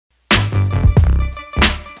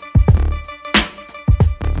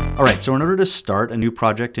All right, so in order to start a new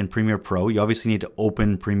project in Premiere Pro, you obviously need to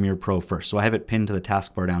open Premiere Pro first. So I have it pinned to the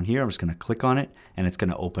taskbar down here. I'm just gonna click on it and it's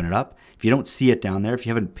gonna open it up. If you don't see it down there, if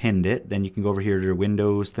you haven't pinned it, then you can go over here to your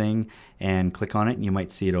Windows thing and click on it and you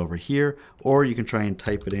might see it over here, or you can try and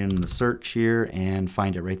type it in the search here and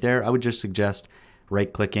find it right there. I would just suggest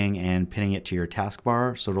right-clicking and pinning it to your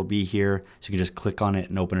taskbar, so it'll be here, so you can just click on it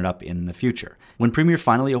and open it up in the future. When Premiere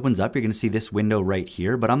finally opens up, you're gonna see this window right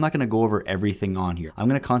here, but I'm not gonna go over everything on here. I'm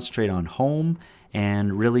gonna concentrate on Home,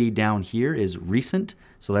 and really down here is Recent,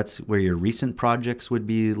 so that's where your recent projects would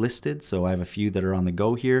be listed. So I have a few that are on the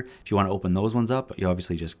go here. If you wanna open those ones up, you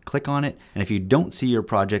obviously just click on it, and if you don't see your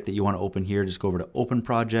project that you wanna open here, just go over to Open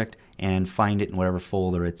Project and find it in whatever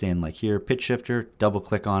folder it's in, like here, Pitch Shifter, double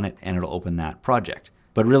click on it, and it'll open that project.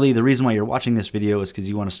 But really, the reason why you're watching this video is because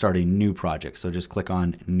you want to start a new project. So just click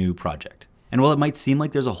on New Project. And while it might seem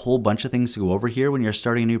like there's a whole bunch of things to go over here when you're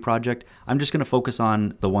starting a new project, I'm just going to focus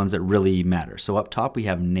on the ones that really matter. So up top we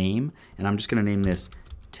have Name, and I'm just going to name this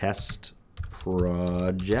Test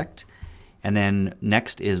Project. And then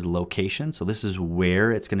next is Location. So this is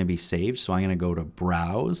where it's going to be saved. So I'm going to go to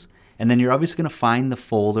Browse. And then you're obviously going to find the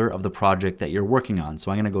folder of the project that you're working on. So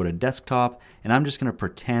I'm going to go to Desktop, and I'm just going to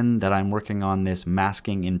pretend that I'm working on this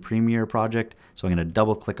Masking in Premiere project. So I'm going to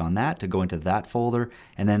double click on that to go into that folder.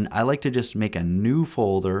 And then I like to just make a new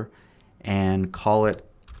folder and call it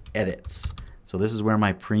Edits. So this is where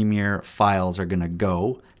my Premiere files are going to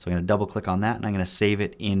go. So I'm going to double click on that and I'm going to save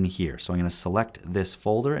it in here. So I'm going to select this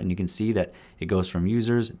folder, and you can see that it goes from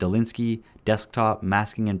Users, Dolinsky, Desktop,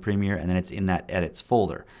 Masking in Premiere, and then it's in that Edits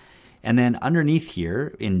folder. And then underneath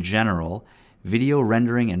here, in general, video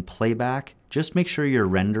rendering and playback, just make sure your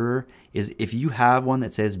renderer is, if you have one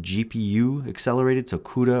that says GPU accelerated, so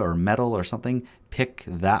CUDA or Metal or something, pick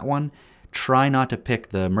that one. Try not to pick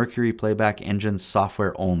the Mercury Playback Engine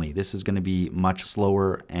software only. This is going to be much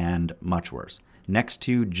slower and much worse. Next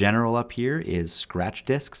to general up here is scratch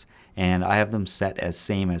disks, and I have them set as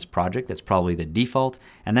same as project. That's probably the default,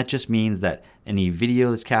 and that just means that any video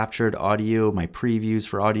that's captured, audio, my previews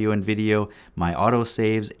for audio and video, my auto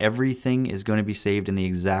saves, everything is going to be saved in the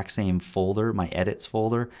exact same folder, my edits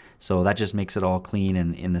folder. So that just makes it all clean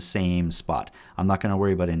and in the same spot. I'm not going to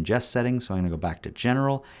worry about ingest settings, so I'm going to go back to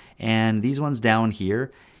general. And these ones down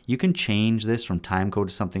here, you can change this from timecode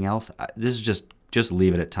to something else. This is just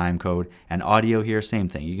leave it at timecode. And audio here, same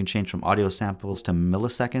thing. You can change from audio samples to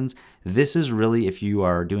milliseconds. This is really if you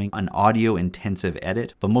are doing an audio intensive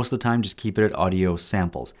edit, but most of the time just keep it at audio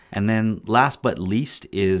samples. And then last but least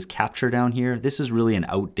is capture down here. This is really an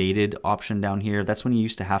outdated option down here. That's when you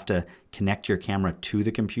used to have to connect your camera to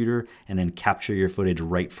the computer and then capture your footage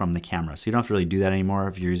right from the camera. So you don't have to really do that anymore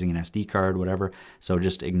if you're using an SD card, whatever. So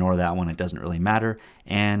just ignore that one. It doesn't really matter.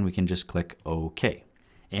 And we can just click OK.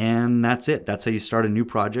 And that's it. That's how you start a new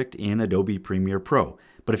project in Adobe Premiere Pro.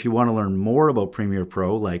 But if you want to learn more about Premiere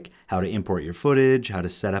Pro, like how to import your footage, how to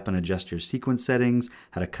set up and adjust your sequence settings,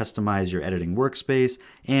 how to customize your editing workspace,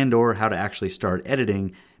 and or how to actually start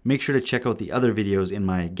editing, make sure to check out the other videos in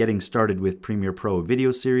my Getting Started with Premiere Pro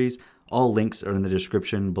video series. All links are in the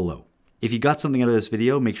description below. If you got something out of this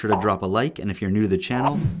video, make sure to drop a like, and if you're new to the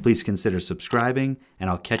channel, please consider subscribing, and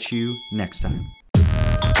I'll catch you next time.